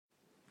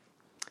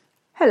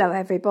Hello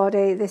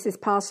everybody, this is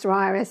Pastor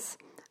Iris.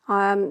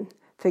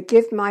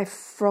 Forgive my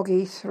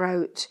froggy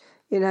throat.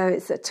 You know,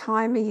 it's the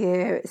time of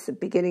year, it's the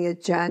beginning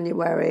of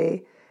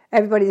January.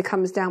 Everybody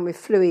comes down with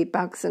flu,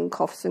 bugs and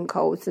coughs and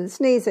colds and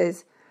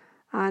sneezes.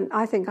 And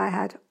I think I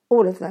had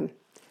all of them.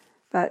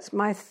 But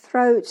my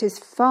throat is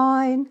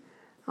fine.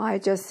 I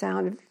just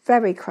sound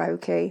very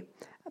croaky.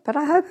 But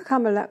I hope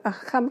I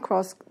come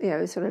across,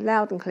 sort of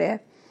loud and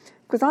clear.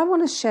 Because I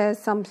want to share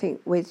something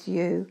with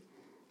you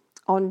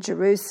on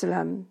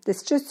Jerusalem.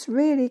 This just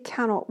really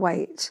cannot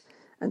wait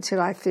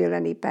until I feel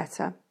any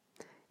better.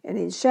 And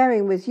in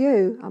sharing with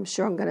you, I'm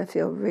sure I'm going to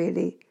feel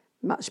really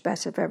much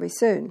better very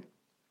soon.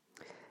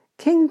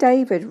 King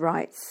David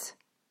writes,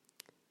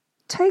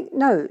 "Take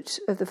note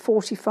of the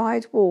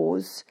fortified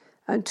walls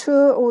and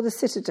tour all the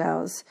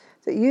citadels,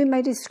 that you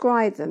may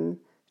describe them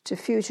to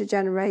future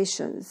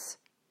generations."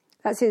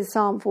 That's in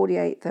Psalm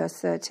 48, verse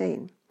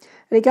 13.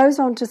 And he goes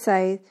on to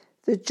say,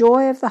 "The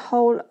joy of the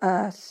whole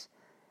earth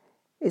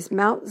is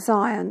Mount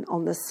Zion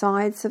on the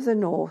sides of the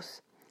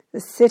north, the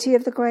city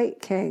of the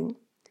great King.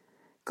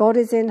 God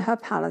is in her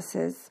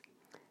palaces.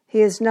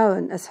 He is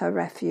known as her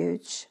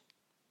refuge."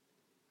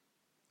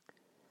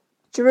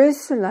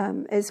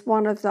 Jerusalem is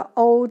one of the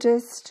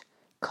oldest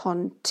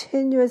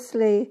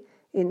continuously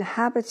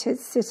inhabited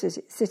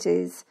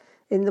cities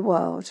in the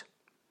world.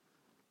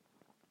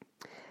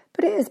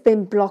 But it has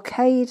been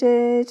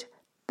blockaded,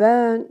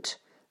 burnt,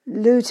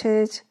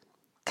 looted,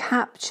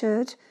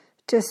 captured,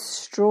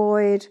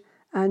 destroyed,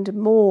 and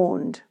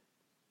mourned.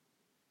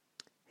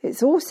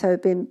 It's also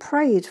been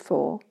prayed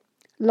for,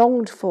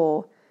 longed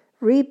for,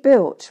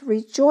 rebuilt,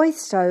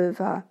 rejoiced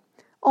over,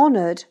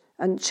 honoured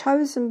and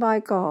chosen by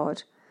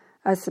God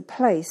as the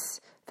place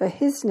for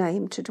his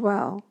name to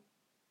dwell.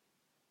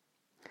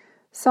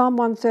 Psalm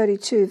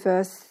 132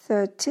 verse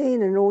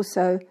 13 and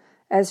also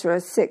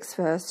Ezra 6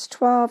 verse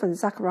 12 and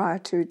Zechariah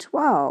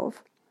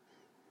 2:12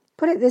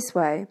 put it this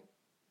way: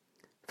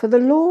 "For the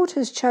Lord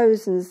has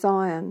chosen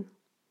Zion.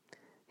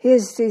 He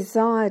has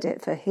desired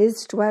it for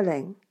his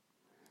dwelling."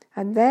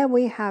 And there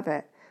we have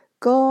it.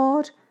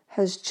 God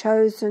has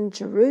chosen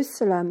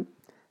Jerusalem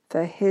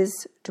for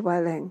his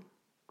dwelling.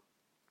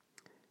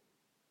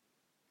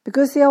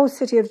 Because the old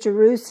city of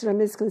Jerusalem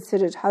is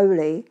considered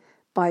holy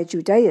by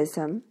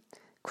Judaism,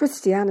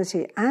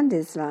 Christianity and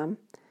Islam,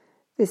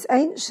 this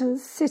ancient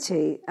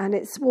city and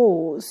its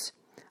walls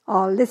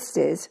are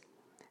listed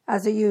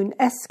as a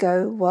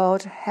UNESCO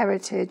World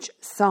Heritage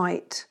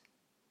Site.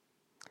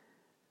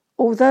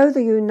 Although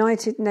the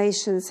United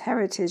Nations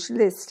Heritage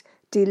List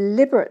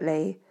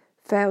deliberately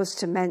fails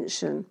to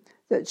mention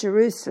that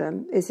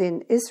Jerusalem is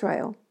in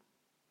Israel.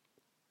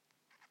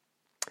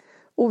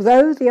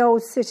 Although the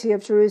old city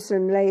of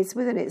Jerusalem lays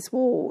within its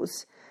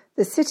walls,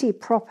 the city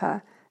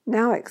proper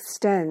now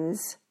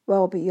extends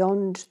well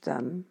beyond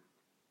them.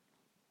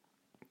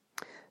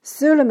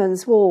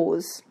 Solomon's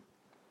walls.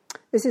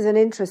 This is an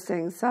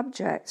interesting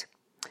subject.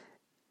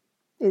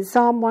 In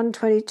Psalm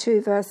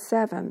 122 verse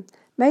 7,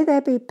 "May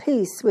there be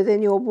peace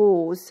within your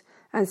walls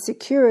and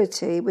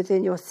security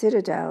within your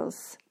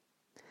citadels."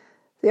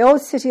 The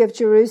old city of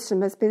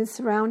Jerusalem has been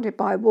surrounded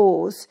by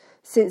walls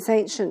since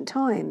ancient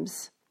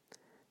times.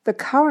 The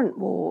current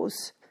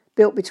walls,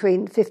 built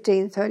between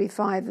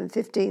 1535 and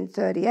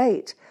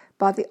 1538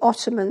 by the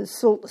Ottoman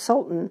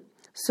Sultan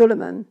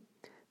Suleiman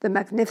the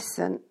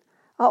Magnificent,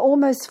 are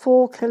almost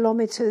 4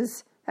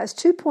 kilometres, that's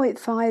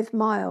 2.5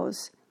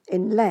 miles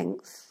in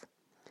length,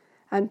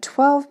 and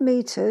 12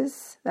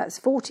 metres, that's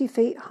 40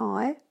 feet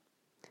high,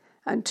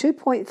 and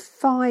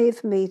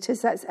 2.5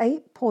 metres, that's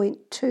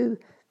 8.2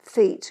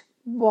 feet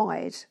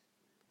wide.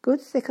 Good,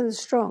 thick and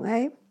strong,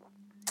 eh?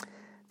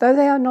 Though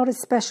they are not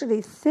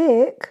especially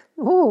thick,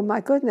 oh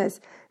my goodness,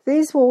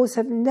 these walls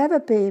have never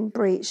been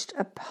breached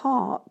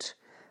apart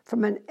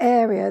from an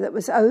area that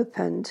was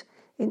opened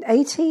in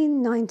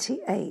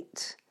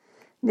 1898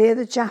 near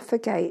the Jaffa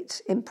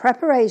Gate in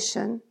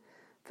preparation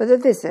for the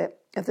visit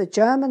of the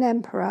German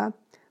Emperor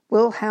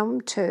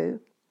Wilhelm II,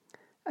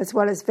 as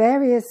well as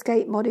various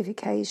gate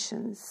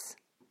modifications.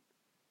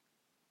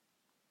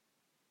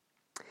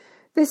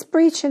 This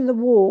breach in the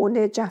wall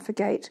near Jaffa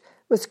Gate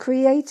was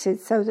created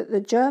so that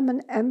the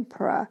German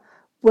Emperor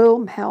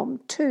Wilhelm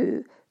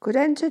II could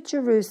enter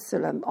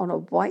Jerusalem on a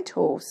white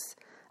horse,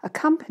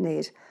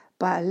 accompanied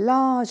by a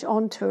large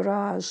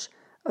entourage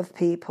of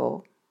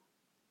people.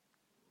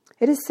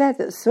 It is said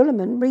that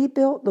Suleiman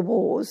rebuilt the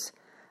walls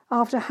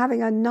after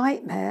having a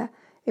nightmare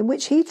in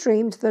which he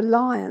dreamed the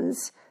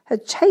lions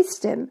had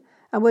chased him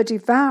and were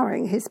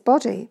devouring his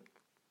body.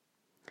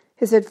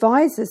 His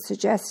advisors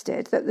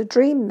suggested that the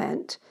dream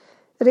meant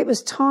that it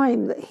was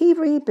time that he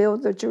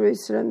rebuild the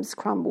Jerusalem's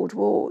crumbled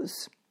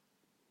walls.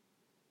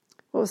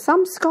 Well,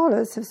 some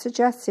scholars have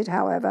suggested,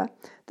 however,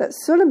 that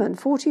Suleiman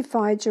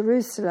fortified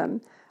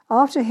Jerusalem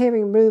after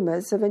hearing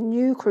rumours of a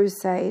new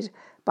crusade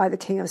by the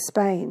King of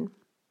Spain.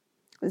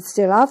 And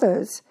still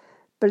others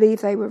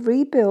believe they were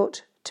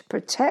rebuilt to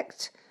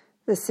protect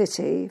the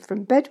city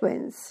from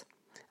Bedouins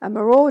and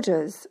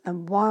marauders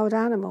and wild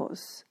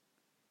animals.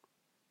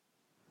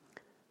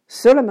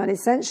 Solomon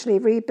essentially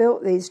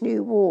rebuilt these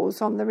new walls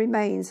on the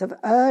remains of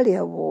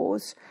earlier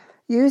walls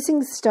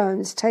using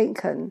stones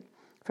taken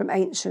from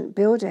ancient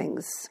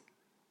buildings.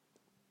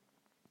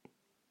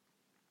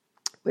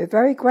 We're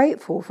very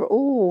grateful for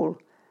all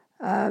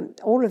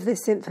of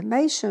this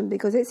information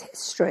because it's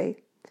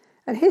history,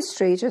 and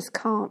history just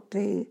can't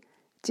be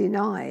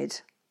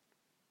denied.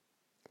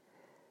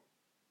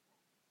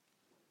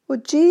 Well,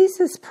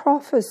 Jesus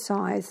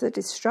prophesied the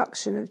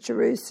destruction of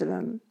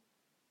Jerusalem.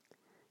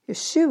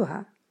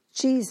 Yeshua,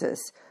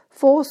 Jesus,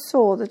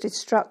 foresaw the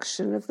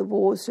destruction of the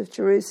walls of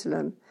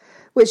Jerusalem,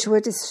 which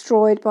were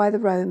destroyed by the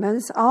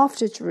Romans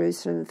after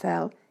Jerusalem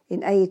fell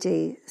in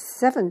AD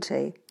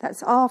 70.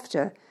 That's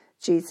after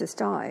Jesus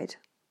died.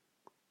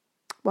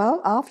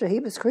 Well, after he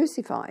was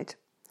crucified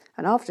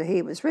and after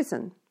he was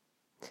risen.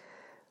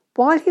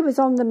 While he was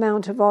on the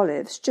Mount of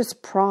Olives,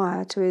 just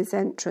prior to his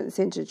entrance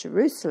into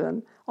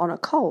Jerusalem on a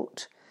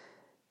colt,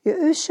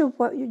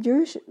 Yeshua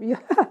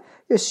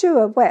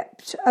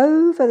wept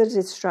over the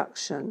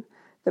destruction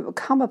that would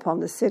come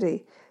upon the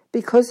city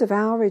because of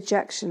our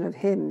rejection of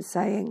him,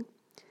 saying,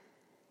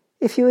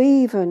 "If you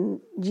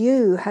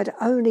had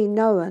only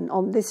known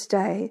on this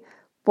day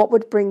what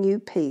would bring you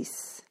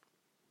peace.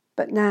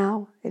 But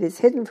now it is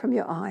hidden from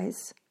your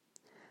eyes.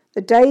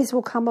 The days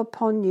will come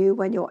upon you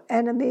when your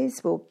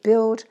enemies will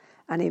build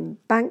an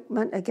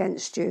embankment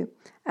against you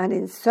and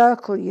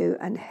encircle you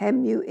and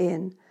hem you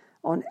in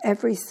on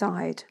every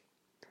side.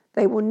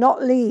 They will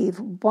not leave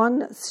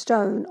one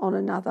stone on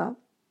another,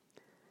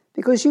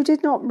 because you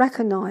did not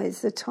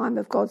recognize the time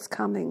of God's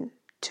coming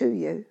to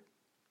you."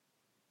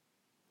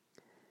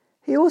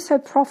 He also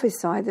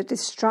prophesied the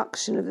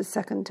destruction of the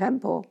Second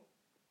Temple.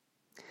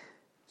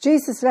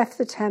 Jesus left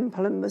the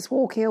temple and was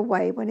walking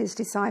away when his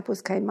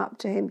disciples came up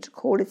to him to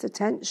call his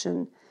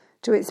attention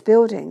to its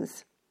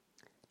buildings.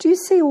 "Do you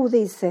see all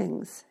these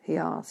things?" he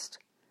asked.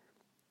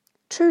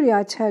 "Truly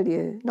I tell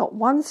you, not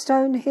one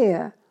stone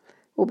here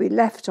will be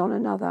left on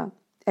another.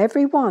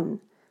 Every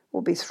one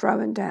will be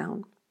thrown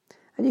down."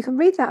 And you can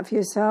read that for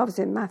yourselves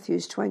in Matthew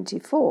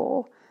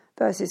 24,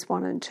 verses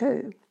 1 and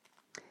 2.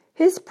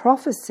 His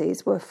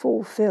prophecies were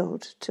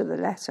fulfilled to the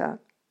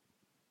letter.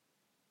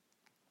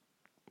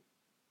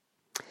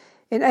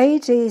 In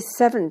AD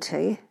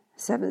 70,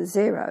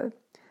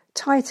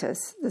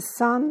 Titus, the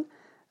son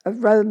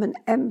of Roman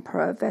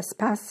Emperor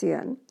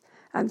Vespasian,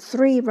 and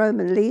 3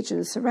 Roman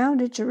legions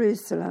surrounded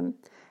Jerusalem,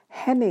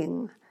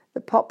 hemming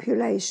the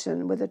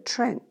population with a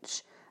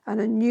trench and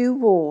a new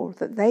wall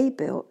that they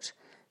built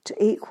to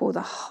equal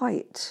the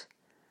height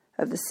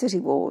of the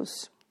city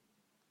walls.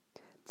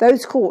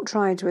 Those caught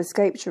trying to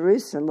escape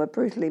Jerusalem were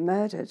brutally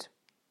murdered.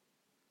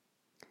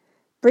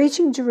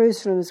 Breaching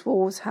Jerusalem's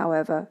walls,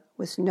 however,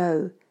 was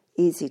no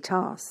easy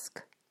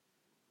task.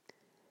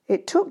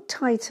 It took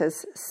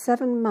Titus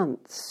 7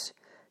 months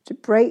to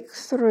break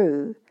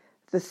through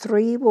the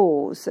 3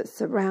 walls that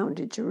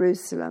surrounded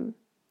Jerusalem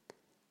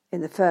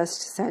in the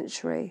 1st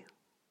century.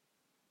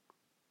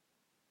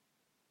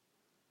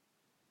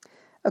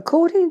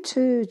 According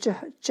to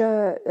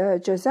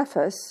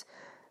Josephus,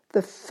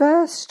 the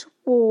first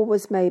wall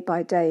was made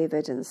by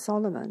David and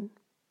Solomon.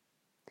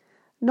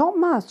 Not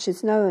much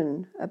is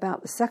known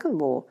about the second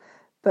wall,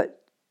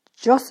 but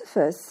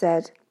Josephus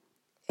said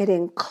it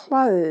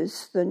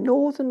enclosed the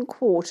northern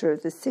quarter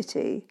of the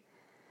city,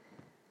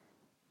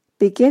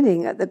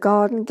 beginning at the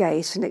Garden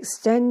Gate and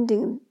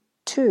extending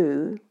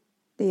to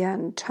the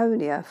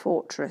Antonia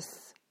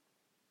fortress.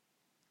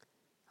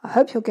 I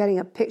hope you're getting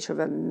a picture of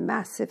a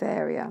massive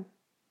area.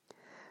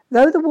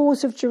 Though the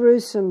walls of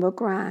Jerusalem were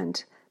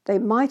grand, they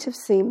might have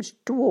seemed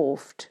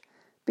dwarfed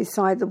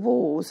beside the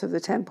walls of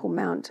the Temple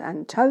Mount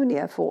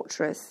Antonia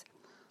fortress,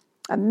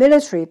 a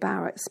military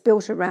barracks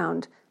built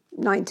around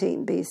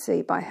 19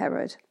 BC by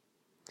Herod.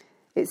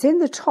 It's in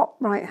the top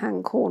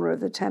right-hand corner of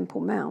the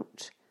Temple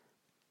Mount.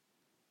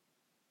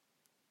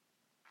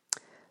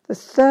 The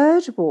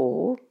third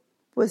wall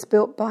was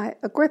built by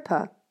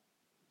Agrippa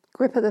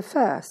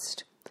I.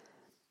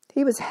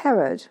 He was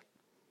Herod,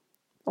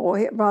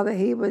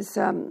 he was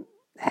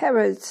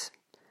Herod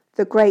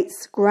the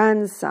Great's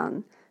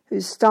grandson, who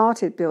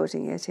started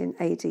building it in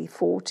AD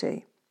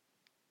 40.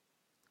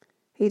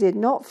 He did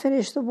not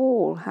finish the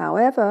wall,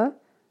 however,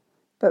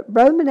 but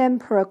Roman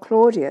Emperor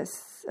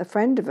Claudius, a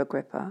friend of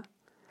Agrippa,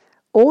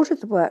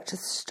 ordered the work to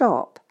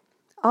stop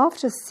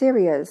after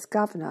Syria's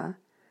governor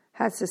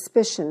had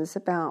suspicions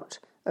about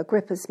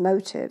Agrippa's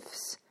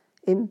motives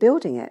in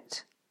building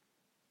it.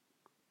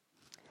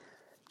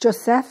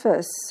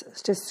 Josephus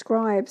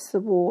describes the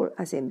wall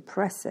as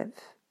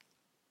impressive.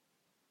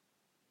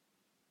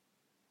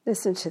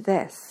 Listen to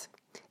this.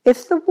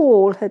 If the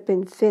wall had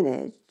been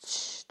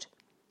finished,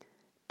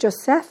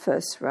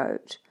 Josephus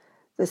wrote,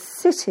 the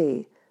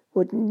city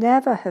would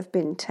never have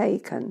been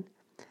taken,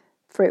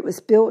 for it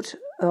was built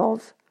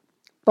of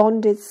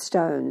bonded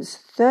stones,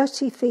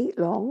 30 feet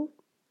long,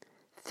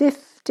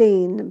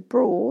 15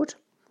 broad.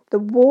 The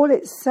wall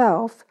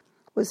itself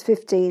was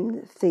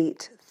 15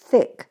 feet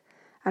thick,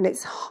 and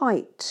its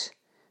height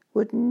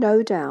would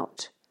no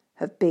doubt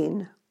have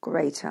been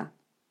greater.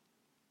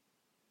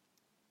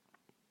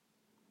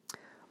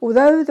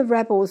 Although the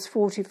rebels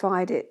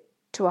fortified it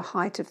to a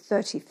height of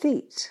 30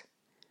 feet,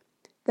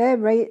 their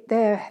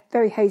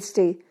very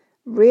hasty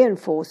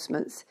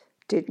reinforcements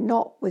did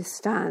not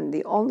withstand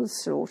the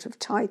onslaught of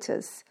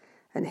Titus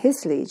and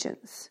his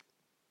legions.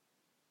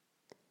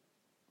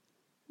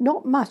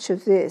 Not much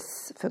of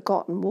this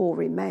forgotten wall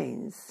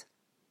remains.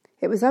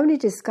 It was only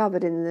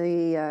discovered in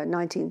the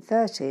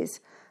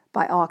 1930s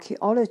by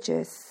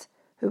archaeologists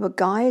who were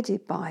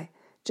guided by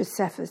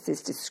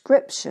Josephus'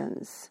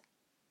 descriptions.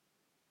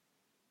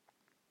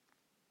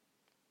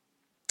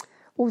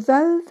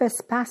 Although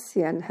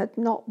Vespasian had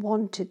not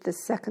wanted the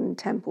Second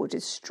Temple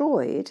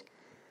destroyed,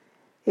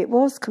 it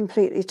was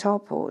completely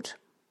toppled.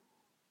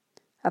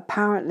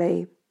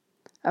 Apparently,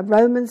 a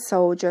Roman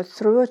soldier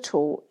threw a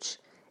torch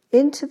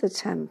into the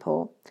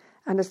temple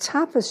and a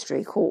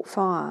tapestry caught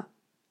fire.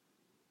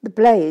 The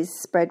blaze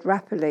spread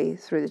rapidly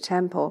through the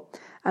temple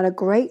and a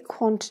great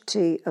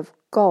quantity of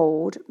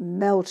gold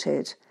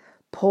melted,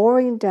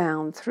 pouring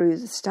down through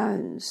the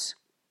stones.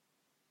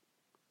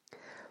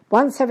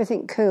 Once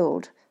everything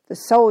cooled, the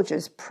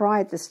soldiers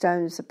pried the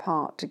stones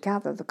apart to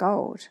gather the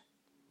gold.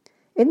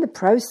 In the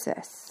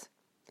process,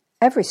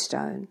 every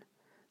stone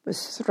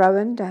was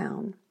thrown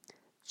down,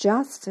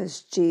 just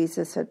as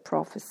Jesus had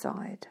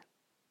prophesied.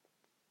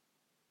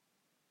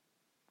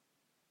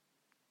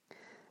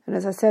 And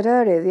as I said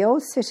earlier, the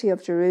old city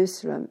of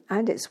Jerusalem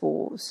and its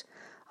walls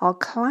are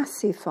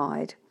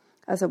classified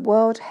as a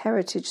World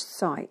Heritage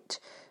Site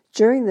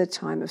during the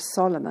time of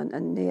Solomon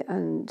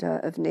and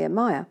of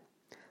Nehemiah.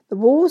 The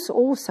walls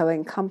also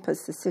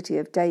encompass the city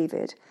of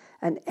David,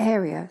 an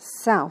area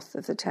south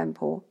of the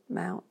Temple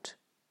Mount.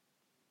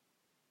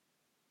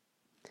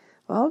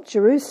 Well,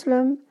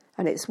 Jerusalem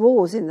and its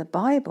walls in the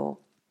Bible.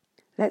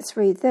 Let's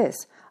read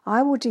this.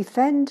 I will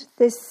defend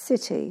this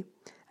city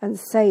and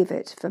save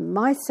it for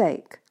my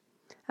sake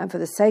and for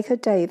the sake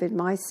of David,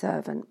 my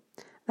servant.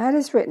 That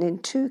is written in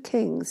 2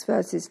 Kings,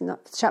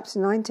 chapter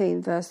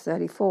 19, verse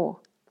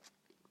 34.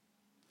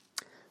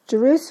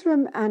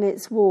 Jerusalem and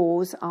its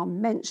walls are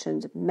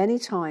mentioned many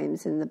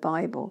times in the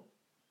Bible.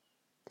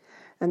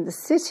 And the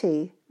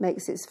city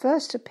makes its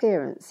first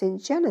appearance in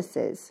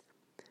Genesis,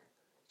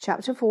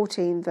 chapter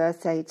 14,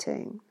 verse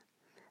 18,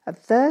 a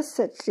verse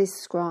that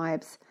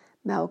describes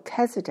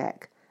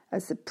Melchizedek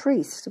as the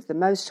priest of the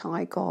Most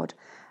High God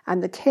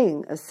and the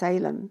king of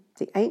Salem,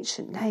 the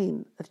ancient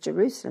name of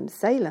Jerusalem.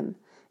 Salem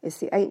is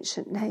the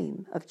ancient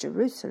name of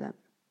Jerusalem.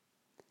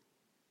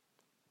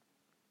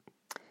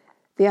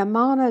 The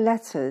Amarna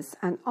letters,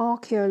 an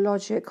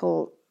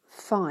archaeological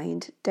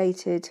find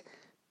dated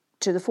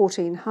to the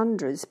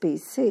 1400s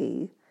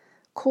BC,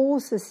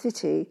 calls the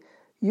city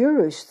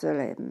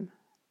Jerusalem,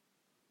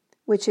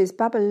 which is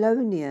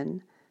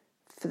Babylonian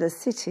for the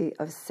city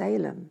of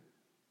Salem.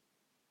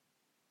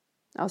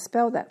 I'll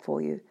spell that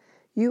for you.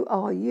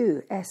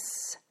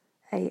 Urussalim,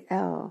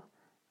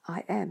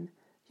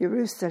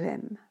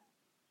 Jerusalem,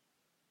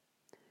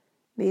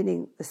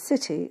 meaning the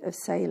city of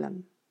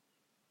Salem.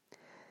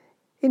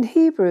 In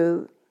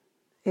Hebrew,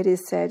 it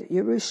is said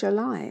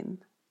Yerushalayim,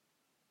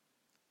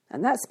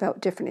 and that's spelt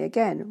differently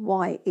again,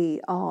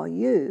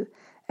 Yerushalayim,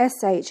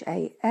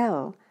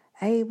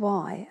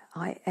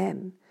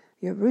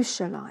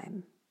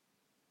 Yerushalayim.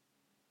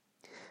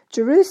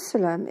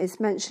 Jerusalem is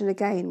mentioned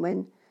again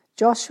when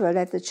Joshua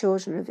led the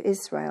children of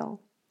Israel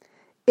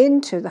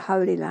into the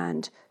Holy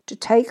Land to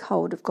take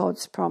hold of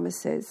God's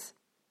promises.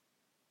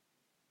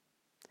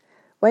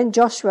 When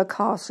Joshua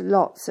cast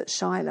lots at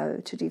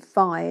Shiloh to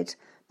divide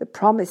the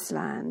promised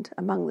land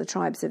among the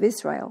tribes of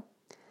Israel,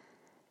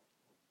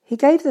 he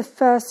gave the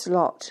first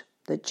lot,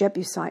 the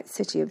Jebusite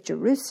city of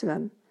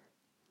Jerusalem,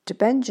 to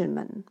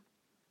Benjamin.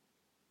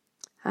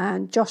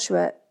 And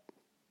Joshua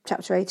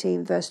chapter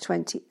 18 verse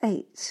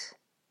 28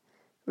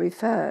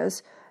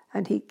 refers,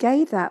 and he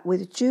gave that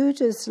with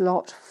Judah's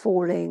lot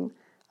falling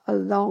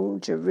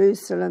along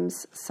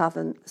Jerusalem's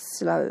southern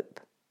slope.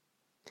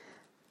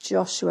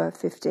 Joshua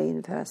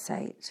 15 verse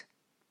 8.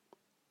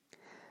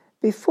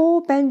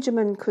 Before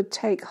Benjamin could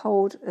take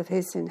hold of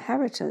his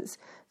inheritance,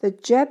 the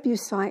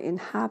Jebusite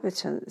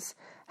inhabitants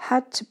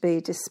had to be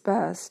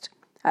dispersed.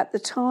 At the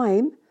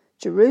time,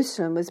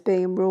 Jerusalem was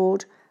being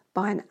ruled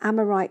by an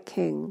Amorite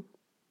king,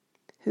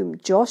 whom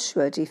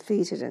Joshua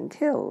defeated and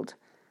killed,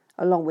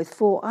 along with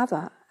 4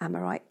 other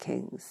Amorite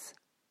kings.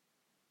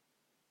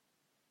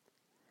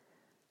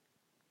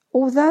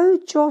 Although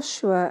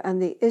Joshua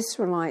and the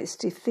Israelites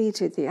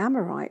defeated the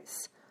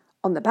Amorites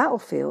on the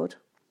battlefield,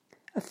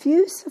 a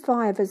few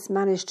survivors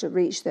managed to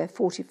reach their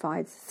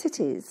fortified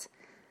cities,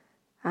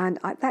 and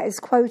that is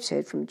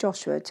quoted from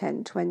Joshua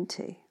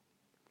 10:20.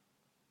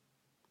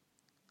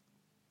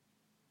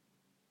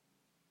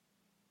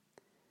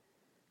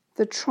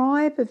 The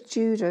tribe of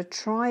Judah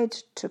tried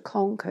to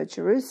conquer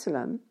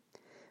Jerusalem,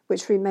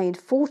 which remained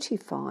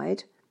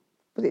fortified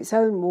with its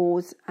own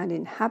walls and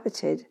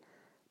inhabited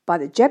by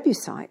the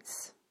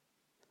Jebusites,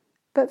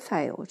 but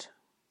failed.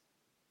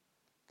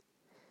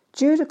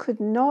 Judah could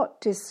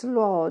not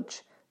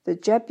dislodge the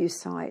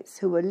Jebusites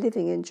who were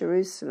living in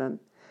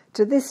Jerusalem.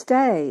 To this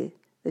day,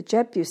 the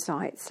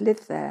Jebusites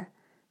live there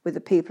with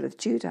the people of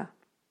Judah.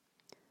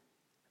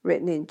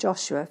 written in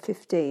Joshua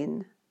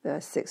 15,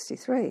 verse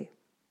 63.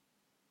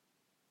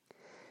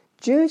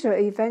 Judah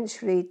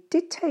eventually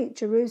did take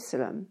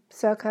Jerusalem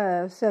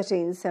circa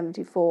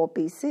 1374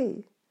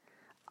 BC,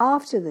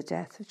 after the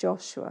death of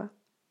Joshua.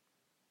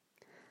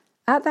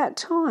 At that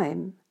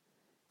time,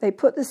 they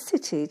put the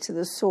city to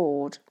the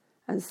sword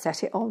and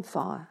set it on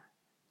fire.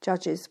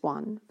 Judges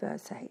 1,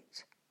 verse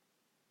 8.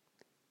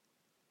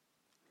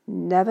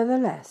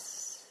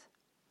 Nevertheless,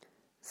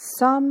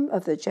 some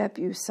of the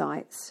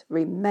Jebusites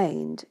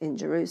remained in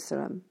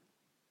Jerusalem.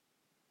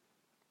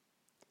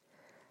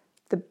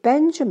 The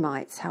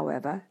Benjamites,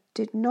 however,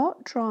 did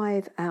not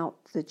drive out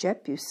the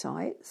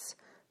Jebusites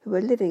who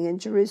were living in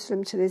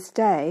Jerusalem to this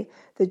day.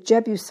 The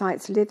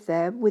Jebusites lived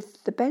there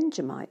with the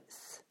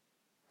Benjamites.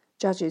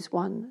 Judges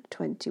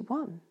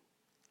 1:21.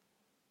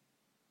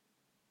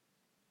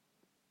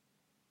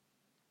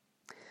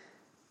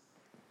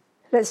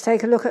 Let's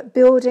take a look at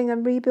building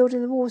and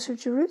rebuilding the walls of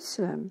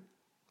Jerusalem.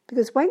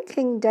 Because when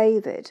King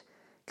David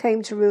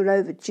came to rule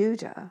over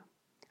Judah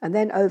and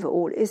then over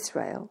all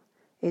Israel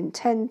in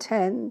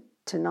 1010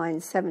 to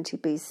 970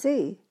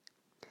 BC,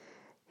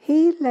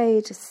 he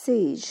laid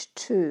siege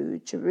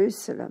to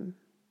Jerusalem.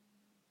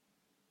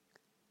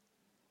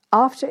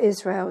 After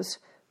Israel's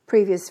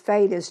previous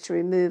failures to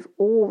remove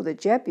all the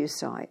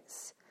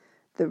Jebusites,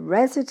 the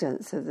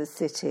residents of the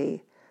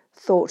city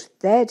thought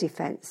their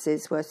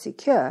defences were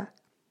secure.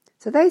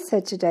 So they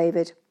said to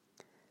David,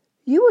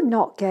 "You will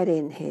not get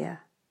in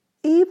here.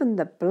 Even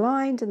the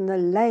blind and the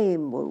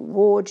lame will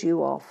ward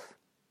you off."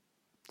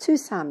 2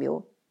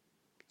 Samuel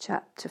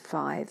chapter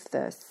 5,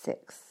 verse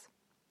 6.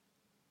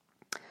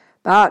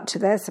 But to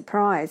their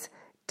surprise,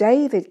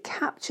 David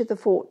captured the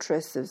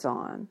fortress of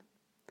Zion,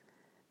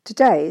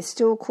 today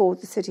still called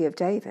the City of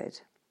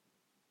David.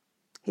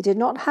 He did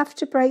not have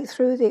to break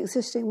through the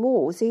existing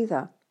walls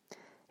either.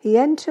 He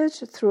entered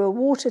through a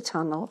water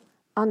tunnel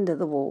under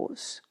the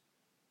walls.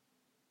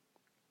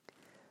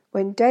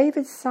 When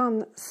David's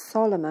son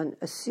Solomon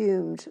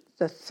assumed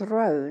the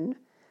throne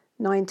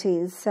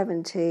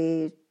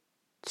 970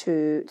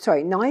 to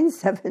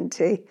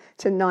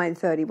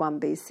 931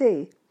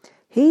 BC,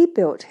 he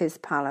built his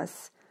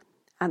palace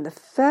and the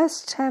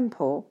first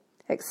temple,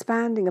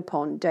 expanding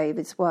upon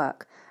David's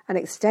work and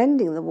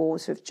extending the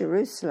walls of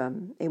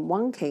Jerusalem in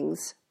 1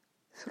 Kings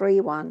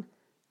 3:1,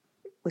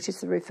 which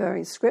is the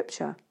referring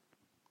scripture.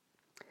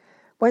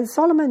 When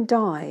Solomon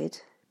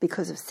died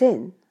because of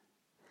sin,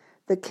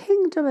 the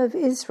kingdom of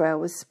Israel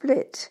was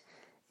split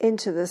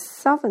into the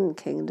southern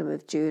kingdom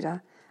of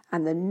Judah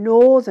and the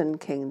northern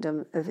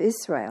kingdom of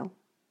Israel.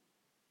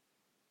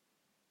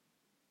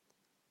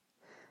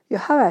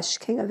 Jehoash,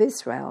 king of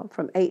Israel,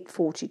 from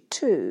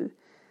 842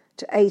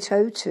 to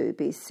 802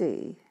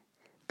 BC,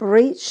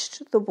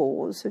 breached the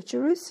walls of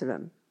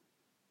Jerusalem.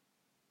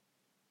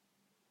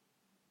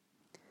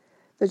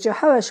 The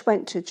Jehoash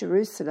went to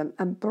Jerusalem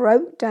and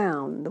broke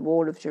down the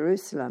wall of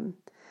Jerusalem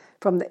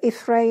from the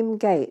Ephraim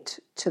gate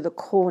to the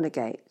corner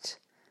gate,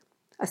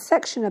 a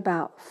section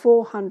about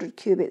 400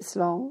 cubits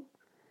long.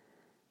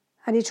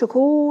 And he took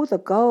all the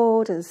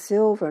gold and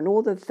silver and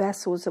all the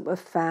vessels that were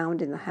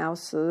found in the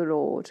house of the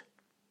Lord.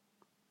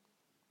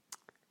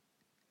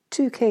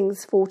 2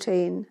 Kings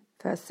 14,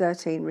 verse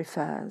 13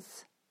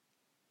 refers.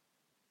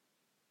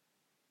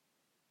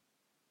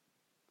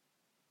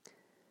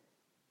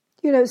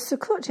 You know,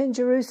 Sukkot in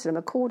Jerusalem,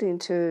 according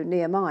to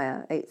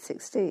Nehemiah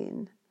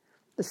 8:16,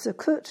 the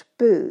Sukkot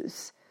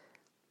booths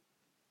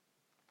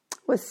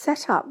was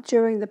set up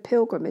during the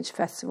pilgrimage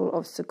festival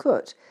of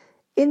Sukkot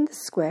in the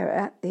square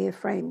at the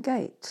Ephraim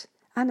gate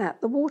and at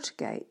the water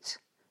gate.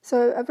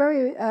 So a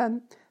very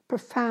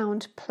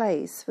profound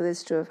place for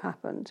this to have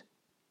happened.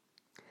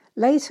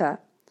 Later,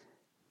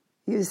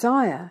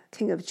 Uzziah,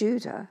 king of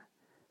Judah,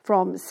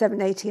 from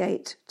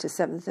 788 to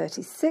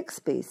 736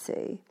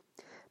 BC,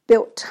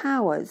 built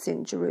towers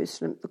in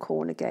Jerusalem at the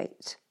corner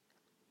gate,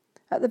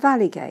 at the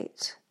valley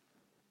gate,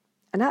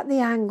 and at the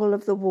angle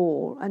of the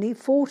wall, and he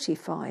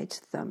fortified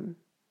them.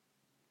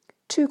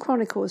 2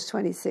 Chronicles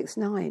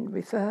 26:9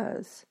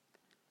 refers.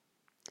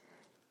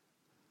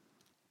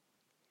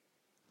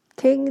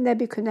 King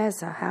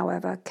Nebuchadnezzar,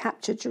 however,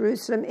 captured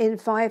Jerusalem in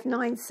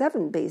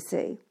 597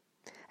 BC,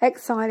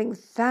 exiling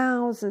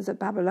thousands of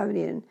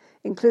Babylonians,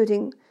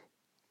 including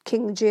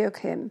King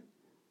Joachim,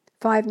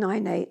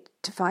 598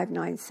 to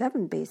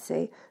 597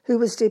 BC, who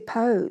was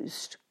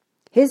deposed.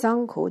 His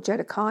uncle,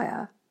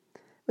 Zedekiah,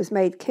 was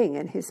made king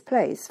in his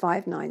place,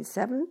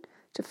 597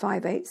 to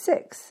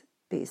 586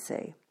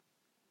 BC.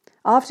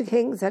 After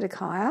King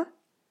Zedekiah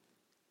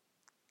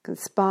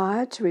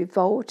conspired to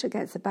revolt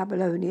against the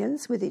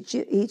Babylonians with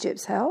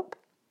Egypt's help,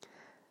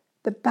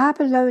 the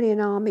Babylonian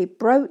army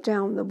broke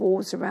down the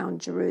walls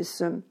around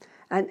Jerusalem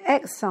and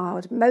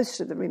exiled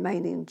most of the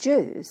remaining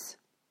Jews.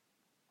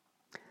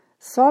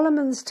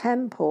 Solomon's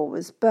temple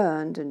was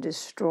burned and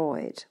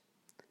destroyed.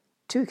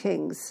 2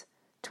 Kings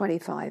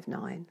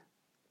 25:9.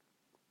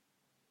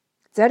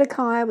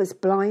 Zedekiah was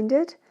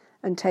blinded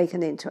and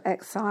taken into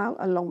exile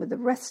along with the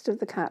rest of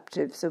the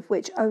captives, of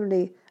which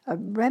only a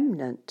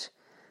remnant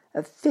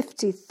of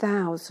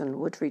 50,000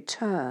 would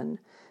return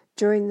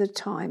during the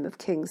time of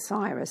King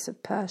Cyrus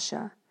of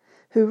Persia,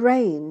 who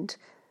reigned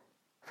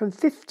from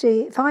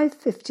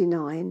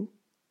 559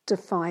 to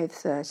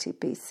 530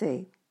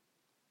 BC.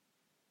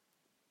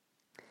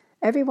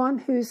 Everyone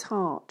whose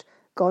heart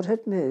God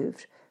had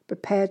moved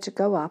prepared to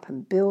go up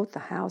and build the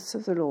house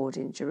of the Lord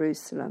in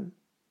Jerusalem,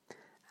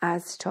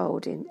 as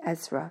told in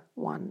Ezra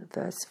 1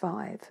 verse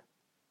 5.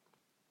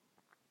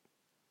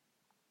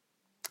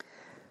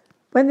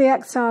 When the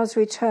exiles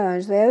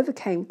returned, they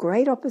overcame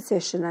great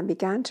opposition and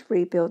began to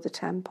rebuild the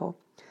temple.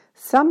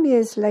 Some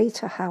years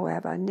later,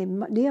 however,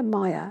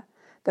 Nehemiah,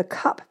 the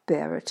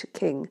cupbearer to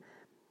King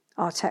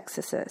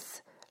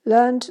Artaxerxes,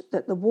 learned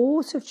that the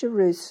walls of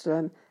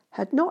Jerusalem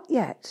had not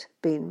yet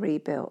been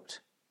rebuilt.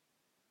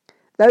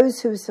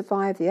 Those who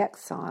survived the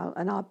exile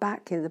and are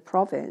back in the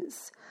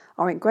province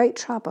are in great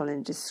trouble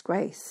and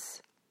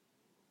disgrace.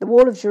 The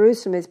wall of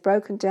Jerusalem is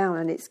broken down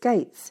and its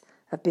gates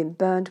have been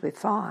burned with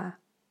fire.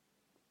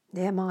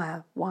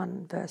 Nehemiah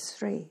 1 verse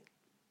 3.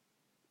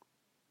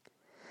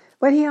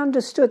 When he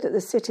understood that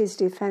the city's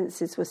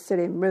defences were still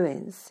in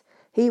ruins,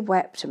 he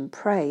wept and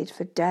prayed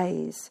for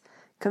days,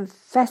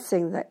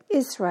 confessing that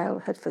Israel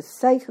had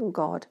forsaken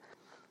God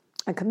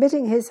and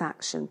committing his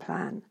action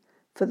plan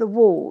for the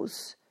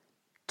walls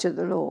to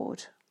the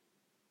Lord.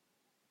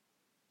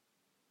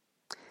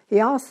 He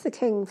asked the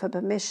king for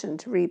permission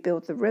to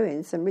rebuild the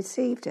ruins and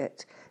received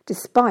it.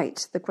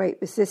 Despite the great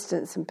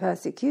resistance and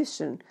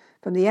persecution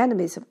from the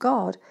enemies of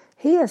God,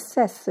 he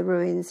assessed the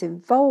ruins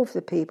involved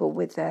the people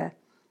with their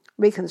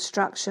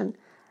reconstruction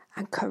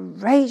and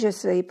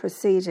courageously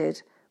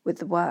proceeded with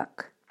the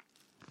work.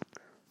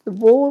 The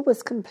wall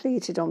was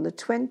completed on the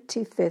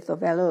 25th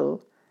of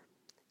Elul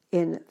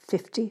in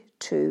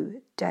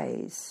 52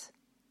 days.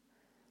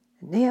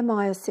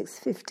 Nehemiah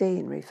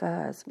 6:15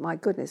 refers, my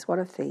goodness, what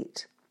a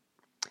feat.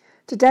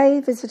 Today,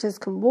 visitors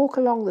can walk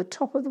along the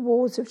top of the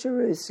walls of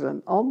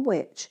Jerusalem, on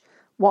which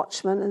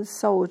watchmen and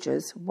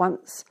soldiers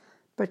once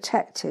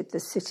protected the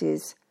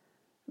city's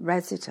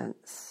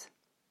residents.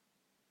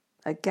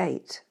 A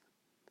gate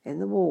in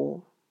the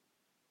wall.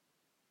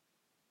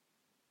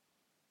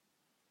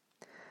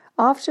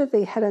 After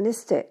the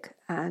Hellenistic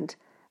and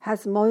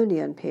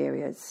Hasmonean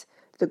periods,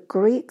 the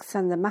Greeks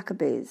and the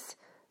Maccabees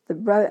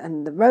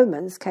and the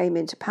Romans came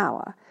into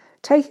power,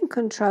 taking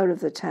control of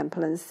the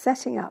temple and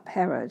setting up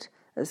Herod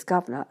as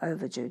governor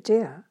over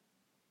Judea.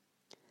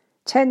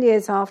 10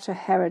 years after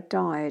Herod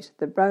died,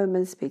 the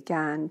Romans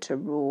began to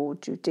rule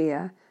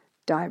Judea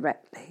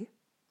directly.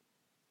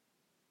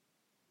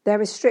 Their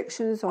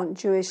restrictions on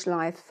Jewish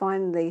life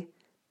finally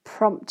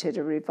prompted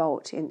a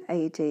revolt in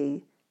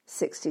AD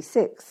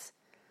 66,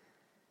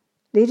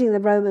 leading the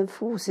Roman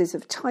forces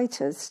of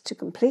Titus to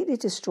completely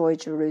destroy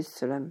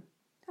Jerusalem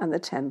and the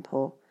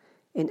temple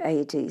in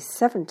AD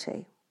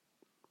 70.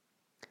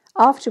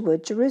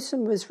 Afterward,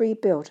 Jerusalem was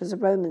rebuilt as a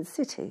Roman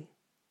city.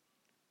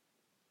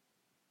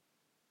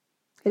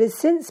 It has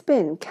since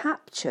been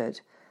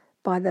captured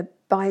by the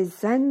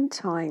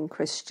Byzantine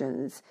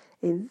Christians,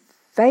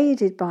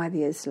 invaded by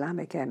the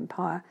Islamic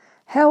Empire,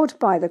 held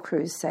by the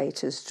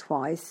Crusaders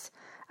twice,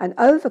 and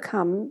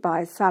overcome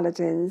by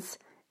Saladin's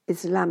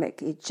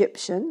Islamic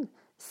Egyptian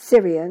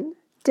Syrian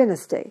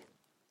dynasty.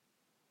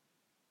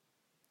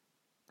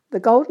 The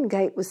Golden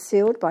Gate was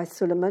sealed by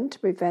Suleiman to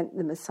prevent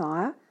the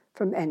Messiah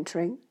from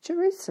entering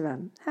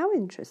Jerusalem. How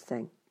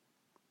interesting.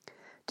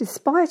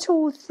 Despite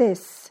all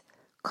this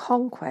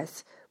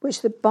conquest,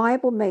 which the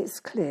Bible makes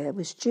clear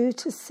was due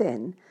to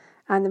sin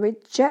and the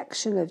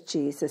rejection of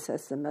Jesus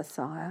as the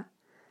Messiah,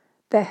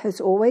 there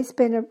has always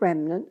been a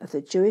remnant of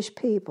the Jewish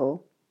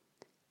people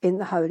in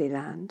the Holy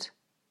Land.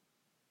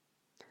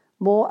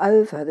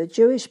 Moreover, the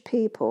Jewish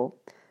people,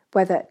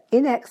 whether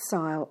in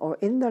exile or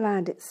in the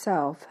land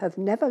itself, have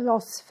never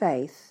lost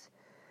faith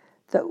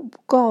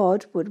that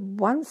God would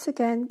once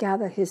again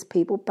gather his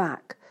people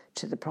back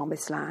to the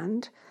Promised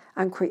Land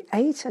and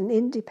create an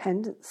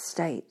independent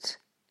state.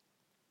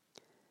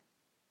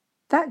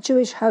 That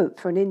Jewish hope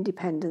for an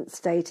independent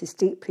state is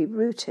deeply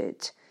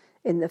rooted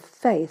in the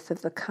faith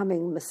of the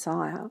coming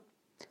Messiah,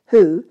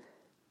 who,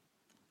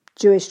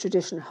 Jewish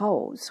tradition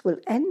holds, will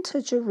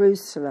enter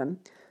Jerusalem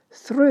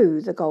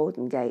through the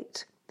Golden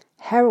Gate,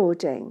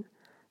 heralding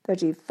the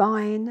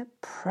divine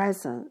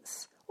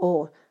presence,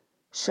 or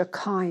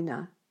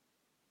Shekinah,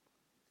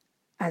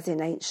 as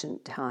in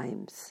ancient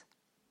times.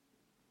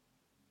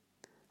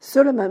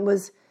 Suleiman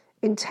was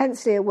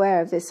intensely aware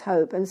of this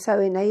hope, and so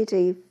in AD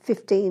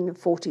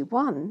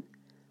 1541,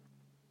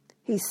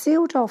 he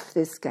sealed off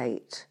this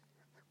gate,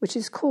 which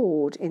is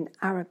called in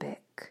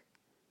Arabic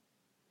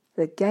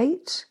the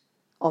Gate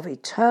of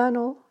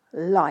Eternal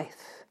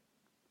Life.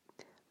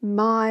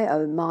 My,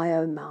 oh my,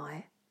 oh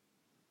my,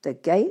 the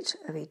Gate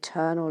of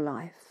Eternal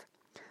Life.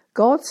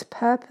 God's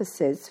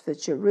purposes for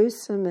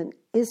Jerusalem and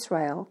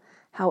Israel,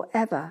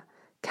 however,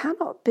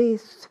 cannot be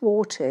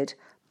thwarted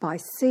by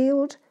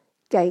sealed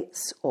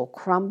gates or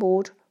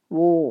crumbled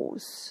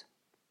walls.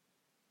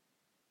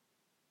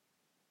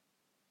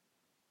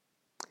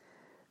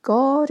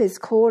 God is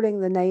calling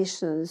the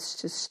nations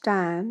to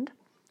stand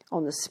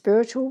on the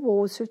spiritual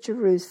walls of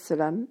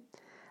Jerusalem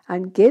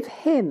and give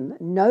him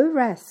no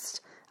rest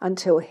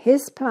until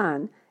his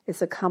plan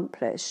is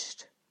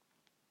accomplished.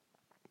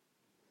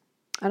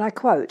 And I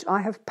quote, "I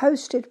have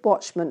posted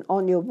watchmen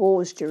on your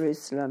walls,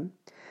 Jerusalem.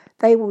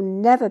 They will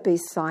never be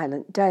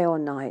silent day or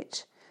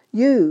night.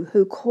 You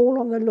who call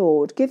on the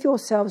Lord, give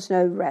yourselves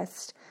no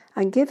rest,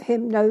 and give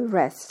him no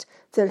rest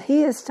till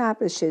he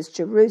establishes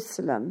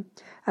Jerusalem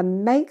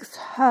and makes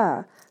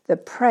her the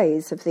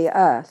praise of the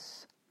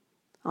earth."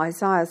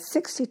 Isaiah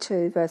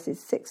 62 verses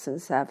 6 and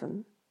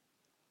 7.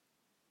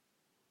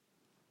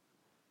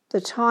 The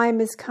time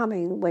is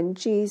coming when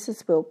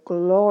Jesus will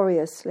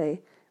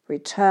gloriously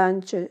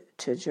return to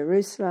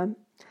Jerusalem,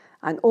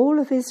 and all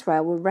of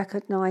Israel will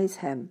recognize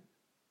him.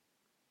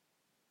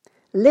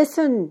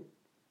 Listen,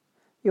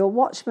 your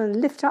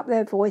watchmen lift up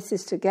their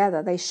voices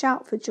together. They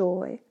shout for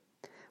joy.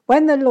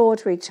 When the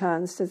Lord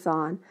returns to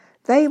Zion,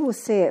 they will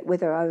see it with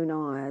their own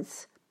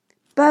eyes.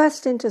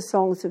 Burst into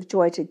songs of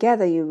joy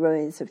together, you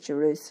ruins of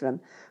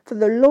Jerusalem, for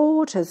the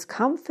Lord has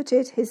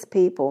comforted his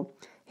people.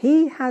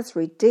 He has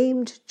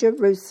redeemed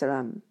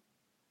Jerusalem.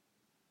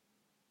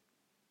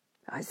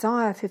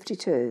 Isaiah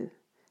 52,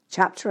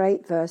 chapter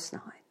 8, verse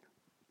 9.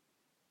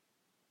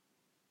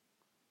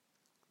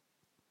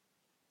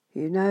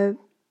 You know,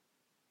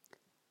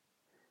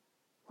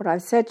 what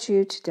I've said to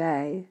you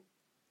today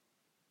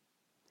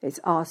is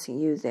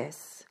asking you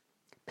this.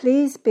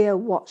 Please be a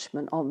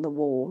watchman on the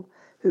wall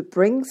who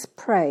brings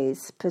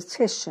praise,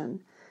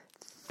 petition,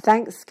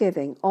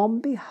 thanksgiving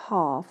on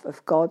behalf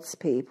of God's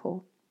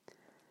people.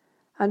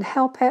 And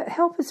help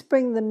us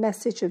bring the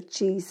message of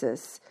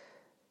Jesus,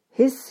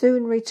 his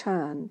soon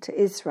return to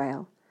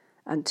Israel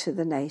and to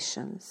the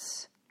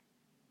nations.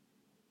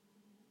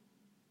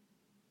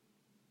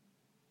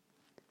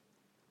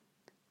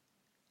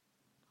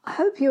 I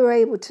hope you were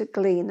able to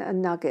glean a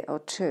nugget or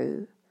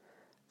two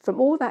from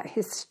all that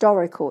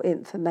historical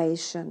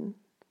information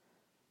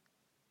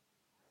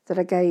that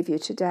I gave you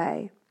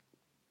today.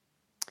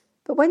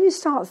 But when you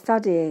start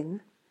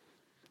studying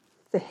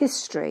the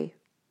history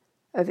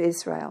of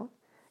Israel,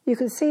 you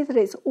can see that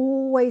it's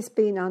always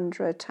been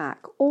under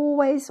attack,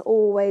 always,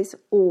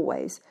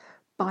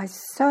 by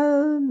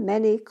so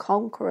many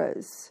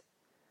conquerors,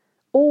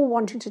 all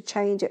wanting to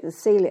change it and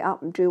seal it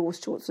up and do all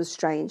sorts of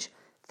strange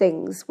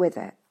things with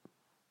it.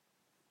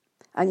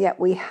 And yet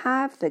we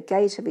have the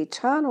gate of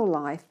eternal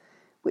life,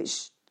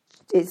 which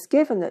is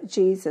given that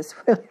Jesus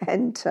will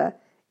enter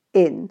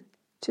in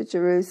to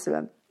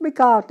Jerusalem,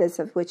 regardless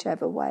of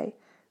whichever way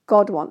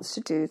God wants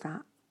to do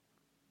that.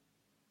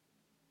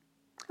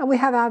 And we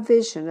have our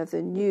vision of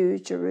the new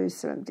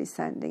Jerusalem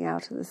descending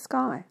out of the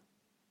sky.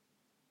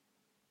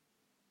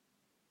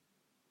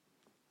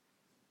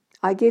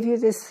 I give you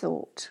this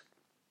thought.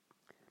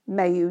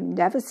 May you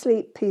never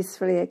sleep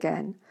peacefully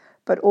again,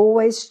 but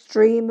always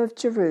dream of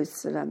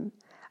Jerusalem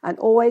and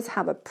always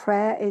have a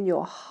prayer in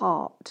your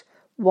heart,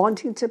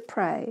 wanting to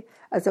pray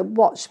as a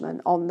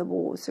watchman on the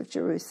walls of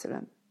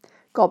Jerusalem.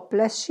 God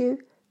bless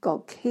you.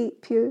 God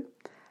keep you.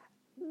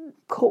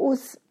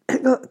 Cause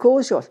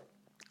your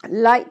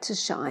light to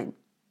shine,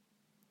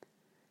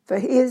 for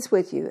he is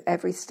with you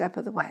every step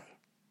of the way.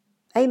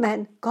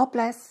 Amen. God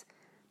bless.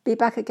 Be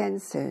back again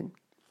soon.